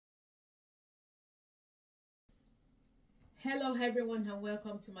Hello everyone and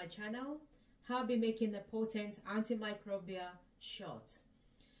welcome to my channel. I'll be making a potent antimicrobial shot.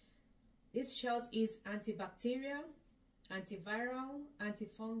 This shot is antibacterial, antiviral,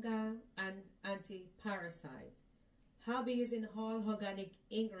 antifungal and antiparasite. I'll be using all organic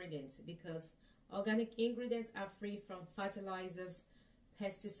ingredients because organic ingredients are free from fertilizers,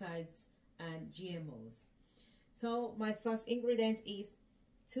 pesticides and GMOs. So my first ingredient is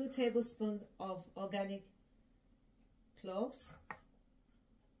 2 tablespoons of organic cloves.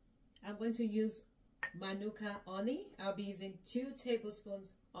 I'm going to use Manuka honey. I'll be using 2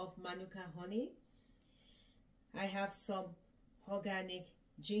 tablespoons of Manuka honey. I have some organic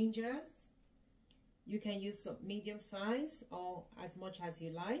gingers. You can use some medium size or as much as you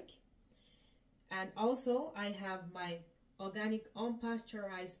like. And also I have my organic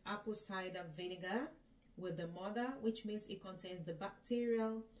unpasteurized apple cider vinegar with the mother, which means it contains the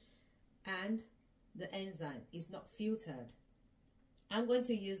bacterial and the enzyme is not filtered. I'm going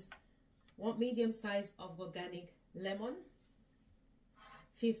to use 1 medium size of organic lemon,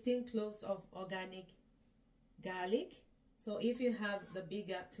 15 cloves of organic garlic. So if you have the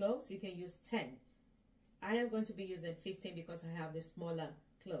bigger cloves, you can use 10. I am going to be using 15 because I have the smaller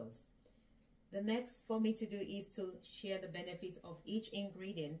cloves. The next for me to do is to share the benefits of each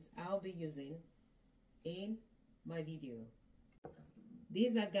ingredient I'll be using in my video.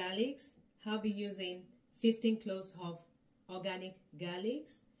 These are garlics. I'll be using 15 cloves of organic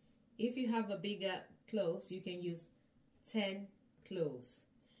garlics. If you have a bigger cloves, you can use 10 cloves.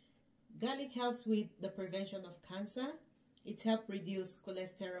 Garlic helps with the prevention of cancer. It helps reduce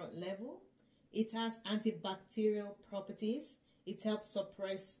cholesterol level. It has antibacterial properties. It helps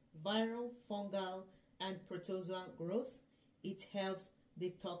suppress viral, fungal, and protozoal growth. It helps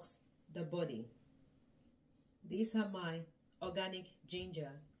detox the body. These are my organic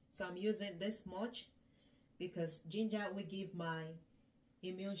ginger. So I'm using this much because ginger will give my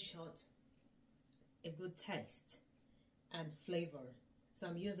immune shot a good taste and flavor. So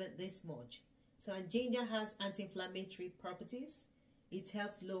I'm using this much. So and ginger has anti-inflammatory properties. It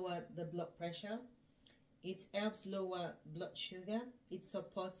helps lower the blood pressure. It helps lower blood sugar. It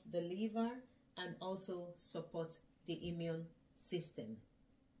supports the liver and also supports the immune system.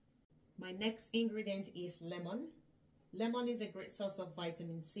 My next ingredient is lemon. Lemon is a great source of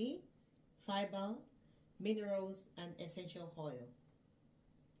vitamin C, fiber, minerals, and essential oil.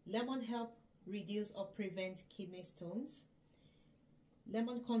 Lemon helps reduce or prevent kidney stones.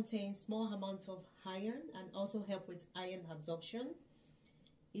 Lemon contains small amounts of iron and also help with iron absorption.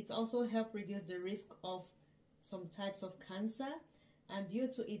 It also helps reduce the risk of some types of cancer, and due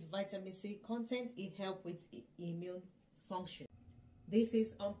to its vitamin C content, it helps with immune function. This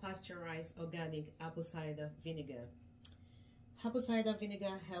is unpasteurized organic apple cider vinegar. Apple cider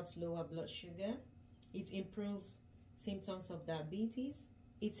vinegar helps lower blood sugar. It improves symptoms of diabetes.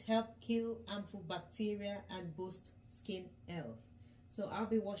 It helps kill harmful bacteria and boost skin health. So I'll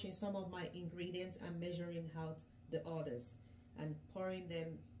be washing some of my ingredients and measuring out the others and pouring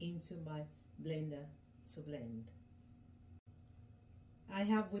them into my blender to blend. I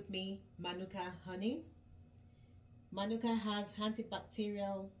have with me Manuka honey. Manuka has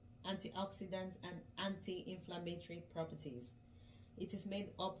antibacterial, antioxidant, and anti-inflammatory properties. It is made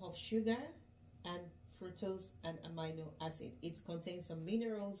up of sugar and fructose and amino acid. It contains some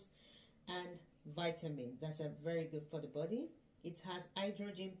minerals and vitamins that are very good for the body. It has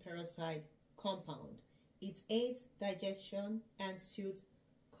hydrogen peroxide compound. It aids digestion and soothes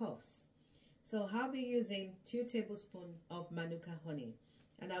coughs. So I'll be using 2 tablespoons of Manuka honey,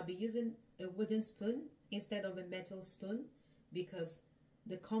 and I'll be using a wooden spoon instead of a metal spoon because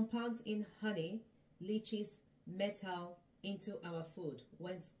the compounds in honey leaches metal into our food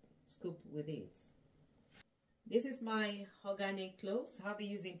when scooped with it. This is my organic cloves. I'll be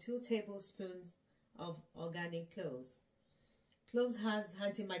using 2 tablespoons of organic cloves. Cloves has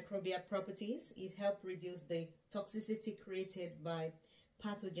antimicrobial properties. It helps reduce the toxicity created by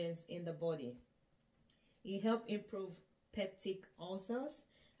pathogens in the body. It helps improve peptic ulcers,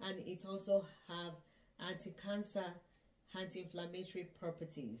 and it also have anti-cancer, anti-inflammatory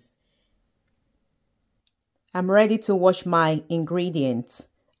properties. I'm ready to wash my ingredients.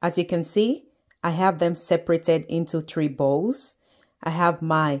 As you can see, I have them separated into 3 bowls. I have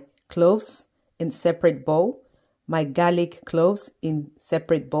my cloves in separate bowl, my garlic cloves in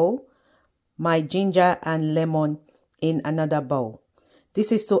separate bowl, my ginger and lemon in another bowl.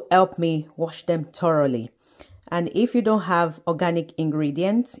 This is to help me wash them thoroughly. And if you don't have organic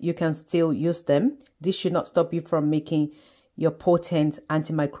ingredients, you can still use them. This should not stop you from making your potent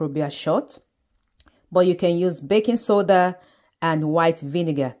antimicrobial shot. But you can use baking soda and white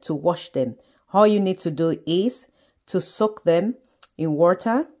vinegar to wash them. All you need to do is to soak them in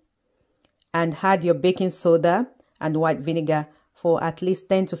water and add your baking soda and white vinegar for at least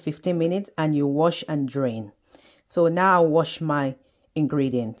 10 to 15 minutes, and you wash and drain. So now I'll wash my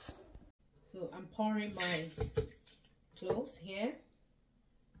ingredients. So I'm pouring my cloves here.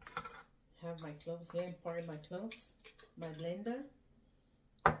 I have my cloves here. I'm pouring my cloves, my blender.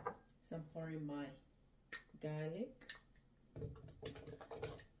 So I'm pouring my garlic.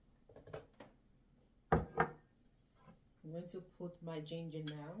 I'm going to put my ginger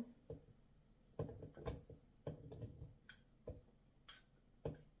now.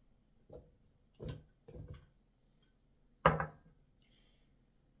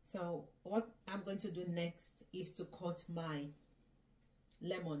 So what I'm going to do next is to cut my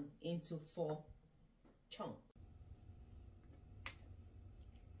lemon into 4 chunks.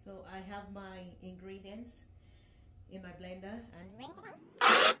 So I have my ingredients in my blender, and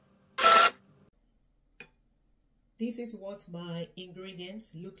this is what my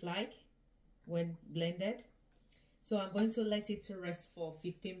ingredients look like when blended. So I'm going to let it to rest for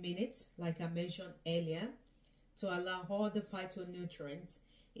 15 minutes, like I mentioned earlier, to allow all the phytonutrients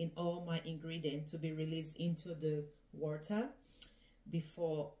in all my ingredients to be released into the water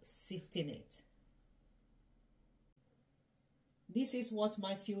before sifting it. This is what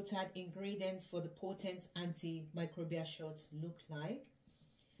my filtered ingredients for the potent antimicrobial shots look like.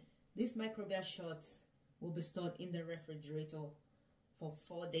 These microbial shots will be stored in the refrigerator for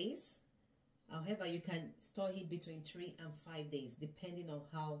 4 days. However, you can store it between 3 and 5 days depending on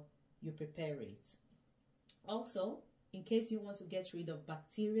how you prepare it. Also, in case you want to get rid of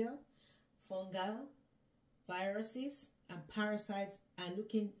bacteria, fungal, viruses, and parasites, and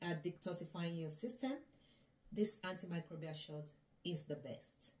looking at detoxifying your system, this antimicrobial shot is the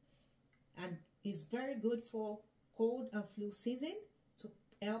best. And is very good for cold and flu season to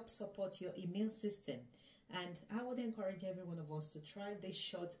help support your immune system. And I would encourage every one of us to try this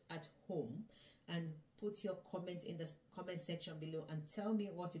shot at home and put your comment in the comment section below and tell me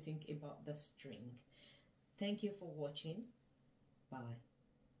what you think about this drink. Thank you for watching. Bye.